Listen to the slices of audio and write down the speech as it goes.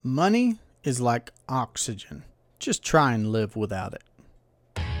Money is like oxygen. Just try and live without it.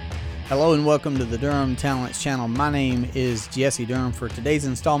 Hello and welcome to the Durham Talents channel. My name is Jesse Durham. For today's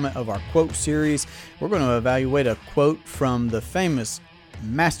installment of our quote series, we're going to evaluate a quote from the famous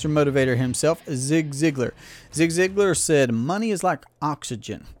master motivator himself, Zig Ziglar. Zig Ziglar said, "Money is like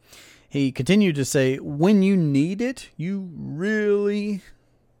oxygen." He continued to say, when you need it, you really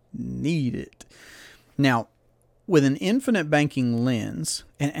need it. Now, with an infinite banking lens,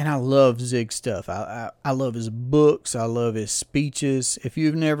 and I love Zig's stuff. I love his books. I love his speeches. If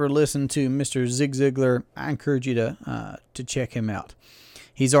you've never listened to Mr. Zig Ziglar, I encourage you to check him out.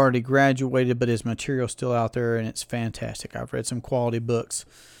 He's already graduated, but his material's still out there, and it's fantastic. I've read some quality books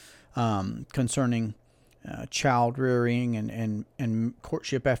concerning child rearing and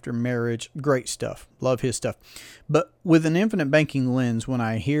courtship after marriage. Great stuff. Love his stuff. But with an infinite banking lens, when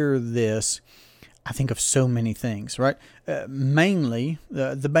I hear this, I think of so many things, right? Mainly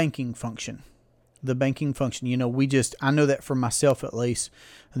the banking function. The banking function. You know, I know that for myself at least,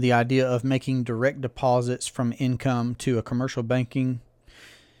 the idea of making direct deposits from income to a commercial banking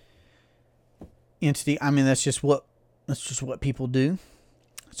entity. I mean, that's just what people do.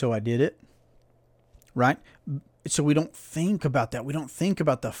 So I did it, right? So we don't think about that. We don't think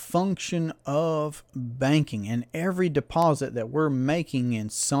about the function of banking and every deposit that we're making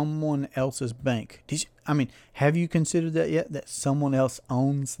in someone else's bank. Have you considered that yet? That someone else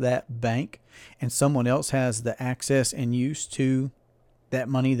owns that bank and someone else has the access and use to that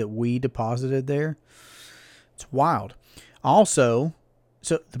money that we deposited there? It's wild. Also,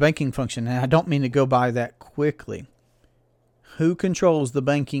 so the banking function, and I don't mean to go by that quickly. Who controls the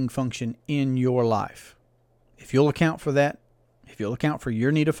banking function in your life? If you'll account for that, if you'll account for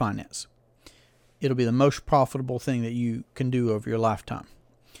your need of finance, it'll be the most profitable thing that you can do over your lifetime.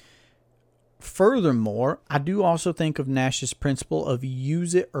 Furthermore, I do also think of Nash's principle of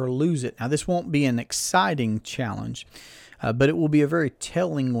use it or lose it. Now, this won't be an exciting challenge, but it will be a very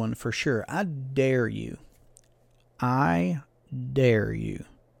telling one for sure. I dare you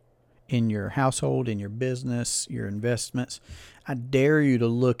in your household, in your business, your investments, I dare you to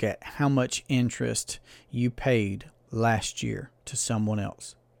look at how much interest you paid last year to someone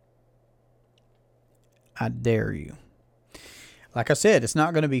else. I dare you. Like I said, it's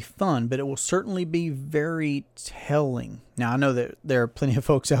not going to be fun, but it will certainly be very telling. Now, I know that there are plenty of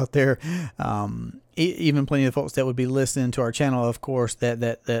folks out there, even plenty of folks that would be listening to our channel, of course,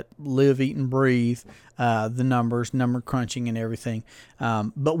 that live, eat, and breathe the number crunching and everything.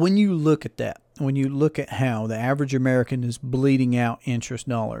 But when you look at that, when you look at how the average American is bleeding out interest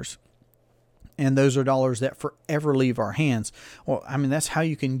dollars, and those are dollars that forever leave our hands, well, I mean, that's how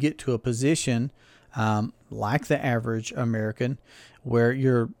you can get to a position like the average American, where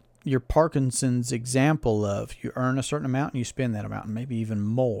your Parkinson's example of you earn a certain amount and you spend that amount and maybe even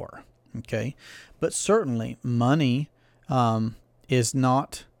more. Okay. But certainly money is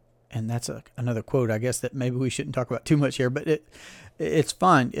not, and that's another quote, I guess, that maybe we shouldn't talk about too much here, but it's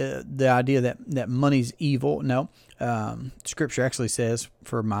fine. The idea that money's evil. No, Scripture actually says,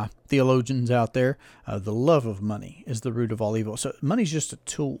 for my theologians out there, the love of money is the root of all evil. So money's just a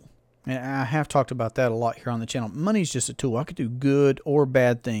tool. And I have talked about that a lot here on the channel. Money's just a tool. I could do good or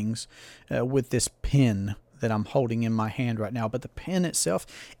bad things with this pen that I'm holding in my hand right now. But the pen itself,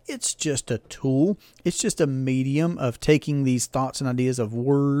 it's just a tool. It's just a medium of taking these thoughts and ideas of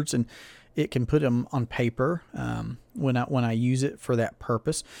words, and it can put them on paper when I use it for that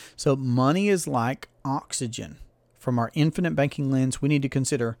purpose. So money is like oxygen. From our infinite banking lens, we need to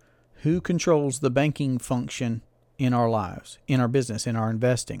consider who controls the banking function in our lives, in our business, in our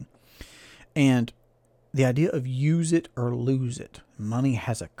investing. And the idea of use it or lose it. Money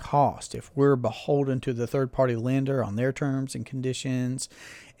has a cost. If we're beholden to the third-party lender on their terms and conditions,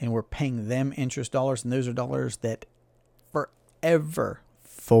 and we're paying them interest dollars, and those are dollars that forever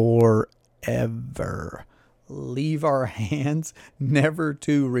leave our hands, never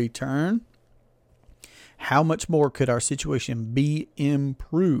to return, how much more could our situation be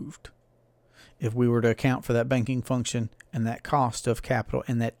improved if we were to account for that banking function and that cost of capital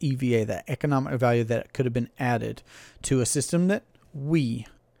and that EVA, that economic value that could have been added to a system that we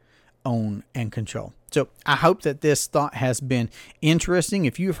own and control? So I hope that this thought has been interesting.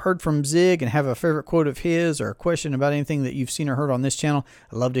 If you've heard from Zig and have a favorite quote of his or a question about anything that you've seen or heard on this channel,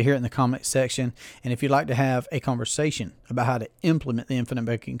 I'd love to hear it in the comment section. And if you'd like to have a conversation about how to implement the infinite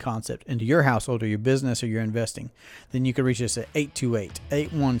banking concept into your household or your business or your investing, then you can reach us at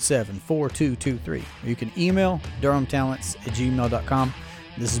 828-817-4223. Or you can email durhamtalents@gmail.com.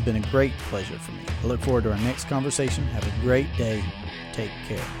 This has been a great pleasure for me. I look forward to our next conversation. Have a great day. Take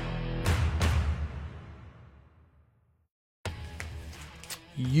care.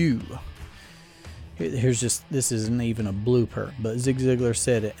 you. This isn't even a blooper, but Zig Ziglar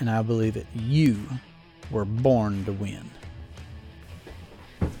said it, and I believe it. You were born to win.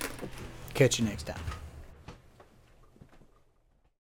 Catch you next time.